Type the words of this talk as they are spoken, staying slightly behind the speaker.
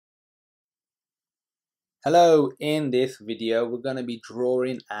Hello, in this video we're going to be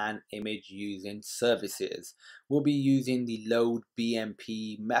drawing an image using services. We'll be using the load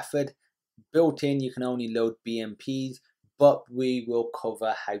BMP method. Built in you can only load BMPs, but we will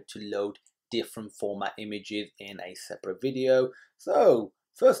cover how to load different format images in a separate video. So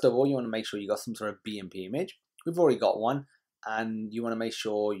first of all, you want to make sure you got some sort of BMP image. We've already got one, and you want to make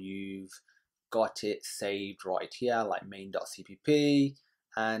sure you've got it saved right here, like main.cpp,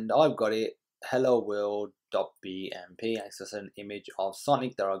 and I've got it hello world.bmp. It's just an image of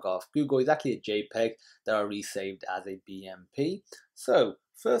Sonic that I got off Google. It's actually a JPEG that I resaved as a BMP. So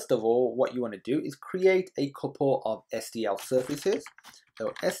first of all, what you want to do is create a couple of SDL surfaces.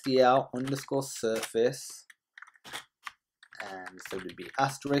 So SDL underscore surface, and so it would be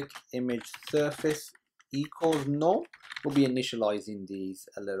asterisk image surface equals null. We'll be initializing these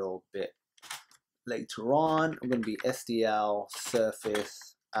a little bit later on. We're going to be SDL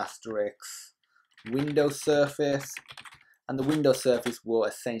surface asterisk window surface, and the window surface will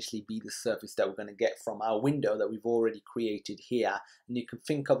essentially be the surface that we're going to get from our window that we've already created here, and you can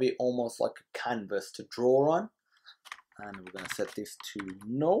think of it almost like a canvas to draw on. And we're going to set this to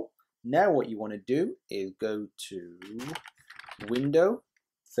null. Now what you want to do is go to window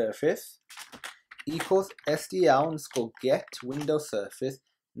surface equals SDL underscore get window surface.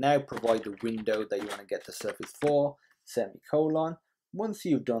 Now provide the window that you want to get the surface for, semicolon. Once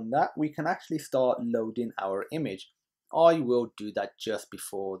you've done that, we can actually start loading our image. I will do that just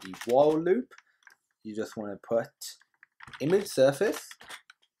before the while loop. You just want to put image surface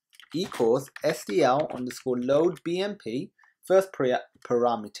equals SDL underscore load BMP. First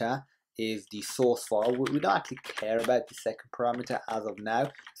parameter is the source file. We don't actually care about the second parameter as of now.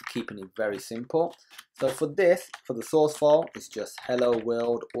 It's keeping it very simple. So for this, for the source file, it's just hello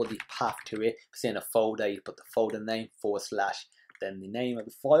world, or the path to it. If it's in a folder, you put the folder name / then the name of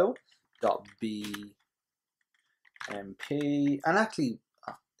the file .bmp, and actually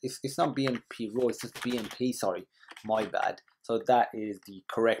it's not BMP raw, it's just BMP, sorry, my bad. So that is the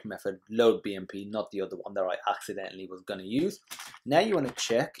correct method, load BMP, not the other one that I accidentally was going to use. Now you want to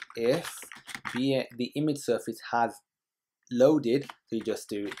check if the image surface has loaded. So you just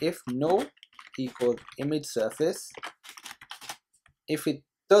do if null equals image surface. If it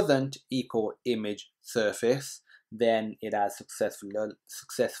doesn't equal image surface, then it has successfully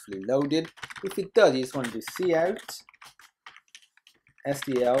loaded. If it does, you just want to do cout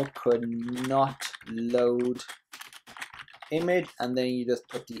SDL could not load image, and then you just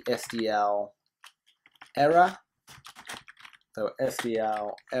put the SDL error. So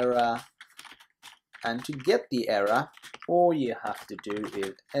SDL error, and to get the error, all you have to do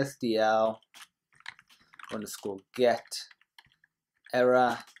is SDL underscore get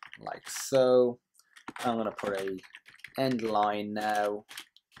error, like so. I'm going to put a end line now,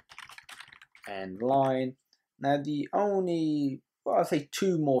 end line. Now the only, well, I'll say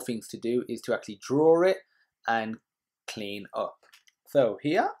two more things to do is to actually draw it and clean up. So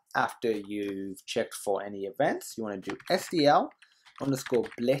here, after you've checked for any events, you want to do SDL underscore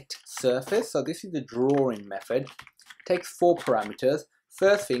blit surface. So this is the drawing method. It takes 4 parameters.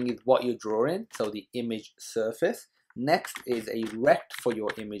 First thing is what you're drawing, so the image surface. Next is a rect for your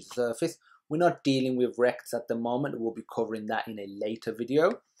image surface. We're not dealing with rects at the moment. We'll be covering that in a later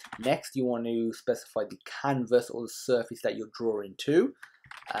video. Next, you want to specify the canvas or the surface that you're drawing to.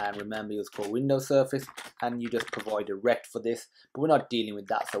 And remember, it's called window surface, and you just provide a rect for this, but we're not dealing with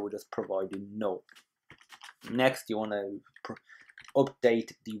that, so we're just providing null. Next, you want to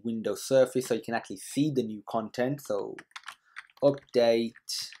update the window surface so you can actually see the new content. So update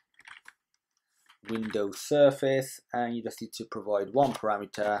window surface, and you just need to provide one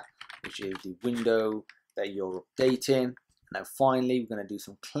parameter, which is the window that you're updating. Now finally, we're going to do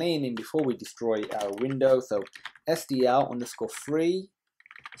some cleaning before we destroy our window. So SDL underscore free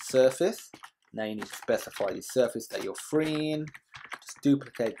surface. Now you need to specify the surface that you're freeing. Just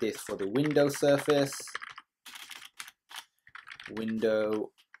duplicate this for the window surface. Window,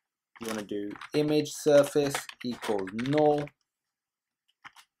 you want to do image surface equals null.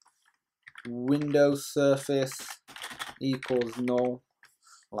 Window surface equals null,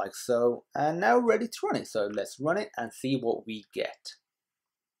 like so. And now we're ready to run it. So let's run it and see what we get.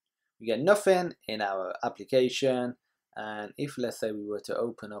 We get nothing in our application. And if, let's say, we were to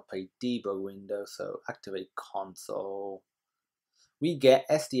open up a debug window, so activate console, we get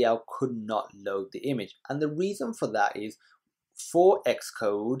SDL could not load the image. And the reason for that is for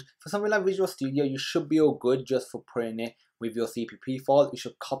Xcode, for something like Visual Studio, you should be all good just for putting it with your CPP file. You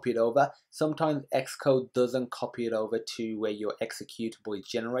should copy it over. Sometimes Xcode doesn't copy it over to where your executable is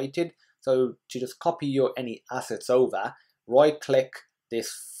generated. So to just copy your any assets over, right click,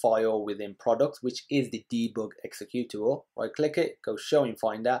 this file within products, which is the debug executable. Right click it, go show in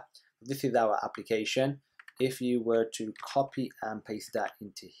Finder. This is our application. If you were to copy and paste that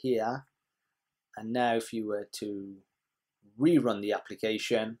into here, and now if you were to rerun the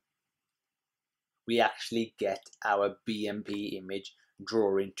application, we actually get our BMP image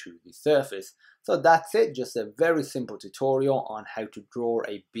drawing to the surface. So that's it, just a very simple tutorial on how to draw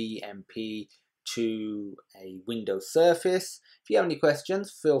a BMP to a Windows surface. If you have any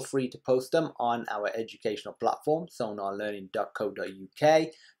questions, feel free to post them on our educational platform, sonarlearning.co.uk.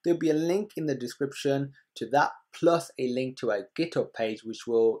 There'll be a link in the description to that, plus a link to our GitHub page, which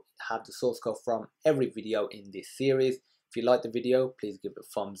will have the source code from every video in this series. If you like the video, please give it a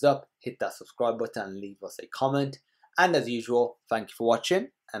thumbs up, hit that subscribe button and leave us a comment. And as usual, thank you for watching,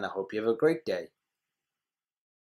 and I hope you have a great day.